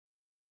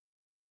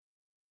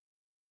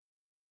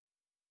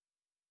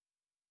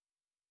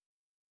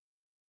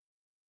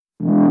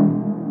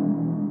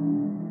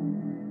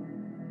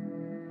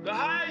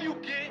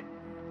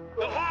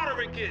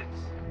Americans.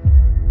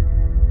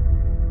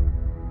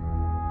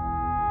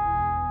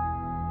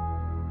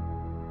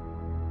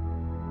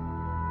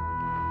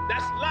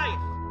 That's life.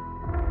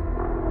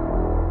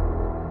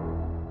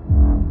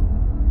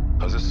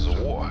 Because this is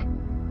a war.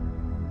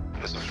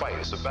 It's a fight,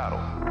 it's a battle.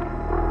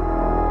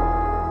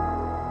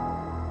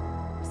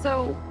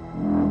 So,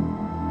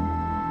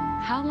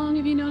 how long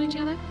have you known each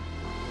other?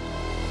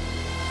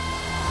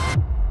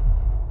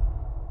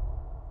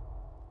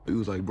 We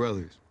was like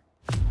brothers.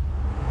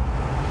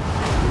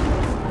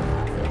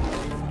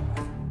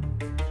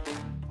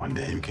 One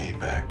day you came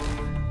back.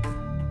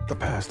 The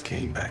past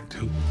came back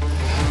too.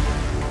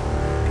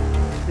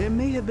 There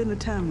may have been a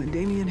time when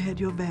Damian had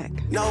your back.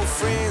 No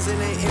friends in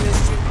the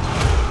industry.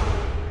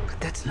 But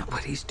that's not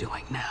what he's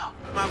doing now.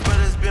 My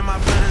brothers been my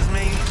brothers,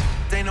 man.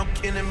 They no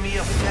kidding me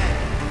a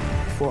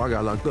fact. Before I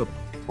got locked up,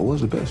 What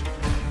was the best?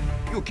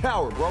 you a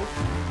coward, bro.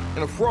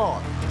 And a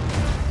fraud.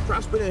 Try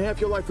spending half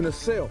your life in a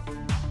cell.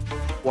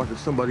 Watching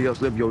somebody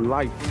else live your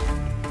life.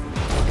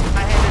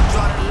 I had to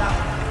draw the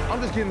line.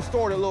 I'm just getting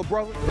started, little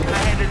brother. I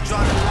had to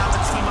draw the line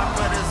between my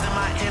brothers and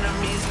my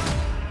enemies.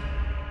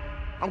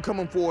 I'm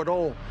coming for it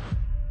all.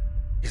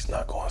 He's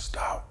not gonna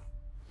stop.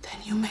 Then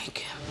you make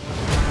him.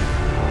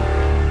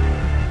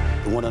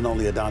 The one and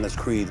only Adonis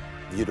Creed,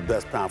 you're the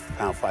best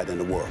pound-for-pound fighter in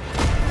the world.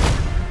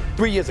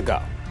 3 years ago,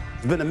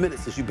 it's been a minute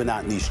since you've been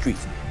out in these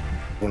streets.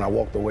 When I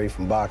walked away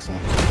from boxing,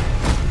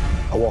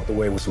 I walked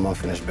away with some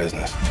unfinished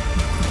business.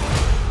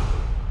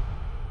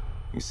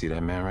 You see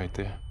that man right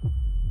there?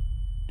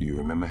 Do you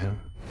remember him?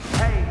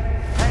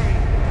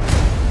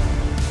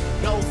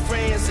 No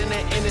friends in the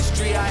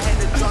industry. I had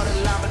to draw the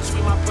line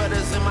between my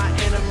brothers and my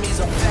enemies.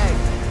 A fact.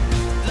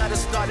 Let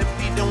us start a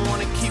beat, don't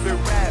wanna keep it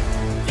rap.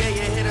 Yeah,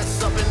 you hit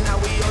us up and now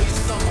we owe you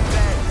something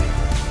back.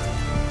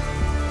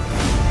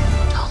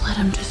 Don't let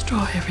him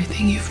destroy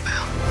everything you've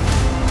built.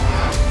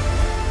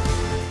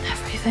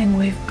 Everything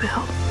we've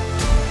built.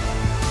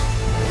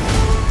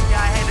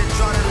 Yeah, I had to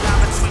draw the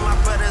line between my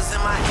brothers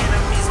and my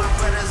enemies. My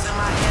brothers and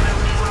my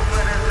enemies. My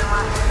brothers and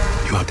my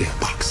enemies. You out there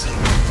boxing.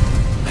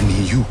 I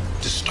need you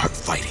to start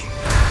fighting.